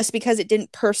 And just because it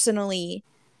didn't personally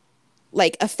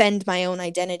like offend my own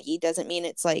identity doesn't mean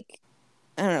it's like,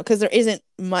 I don't know, because there isn't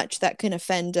much that can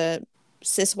offend a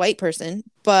cis white person,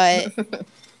 but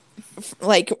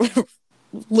like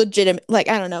legitimate, like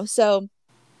I don't know. So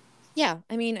yeah,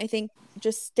 I mean, I think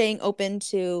just staying open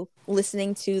to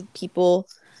listening to people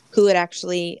who it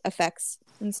actually affects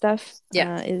and stuff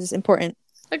is important.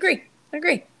 Agree.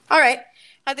 All right.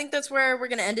 I think that's where we're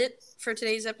going to end it for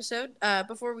today's episode.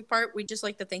 Before we part, we'd just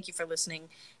like to thank you for listening.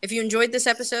 If you enjoyed this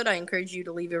episode, I encourage you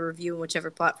to leave a review in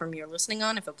whichever platform you're listening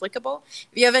on, if applicable.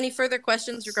 If you have any further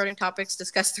questions regarding topics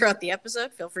discussed throughout the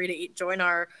episode, feel free to join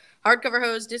our Hardcover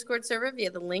Hose Discord server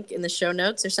via the link in the show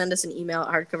notes, or send us an email at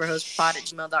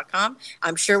hardcoverhosepod@gmail.com.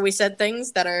 I'm sure we said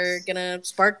things that are going to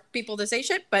spark people to say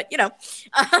shit, but,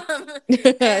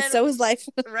 So is life.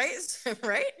 Right?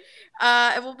 Right?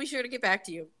 And we'll be sure to get back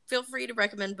to you. Feel free to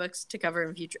recommend books to cover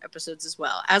in future episodes as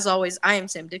well. As always, I am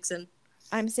Sam Dixon.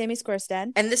 I'm Sammy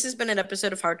Skorstad. And this has been an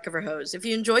episode of Hardcover Hose. If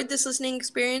you enjoyed this listening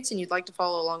experience and you'd like to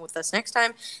follow along with us next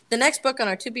time, the next book on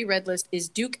our to-be-read list is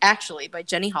Duke Actually by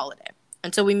Jenny Holiday.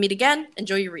 Until we meet again,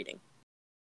 enjoy your reading.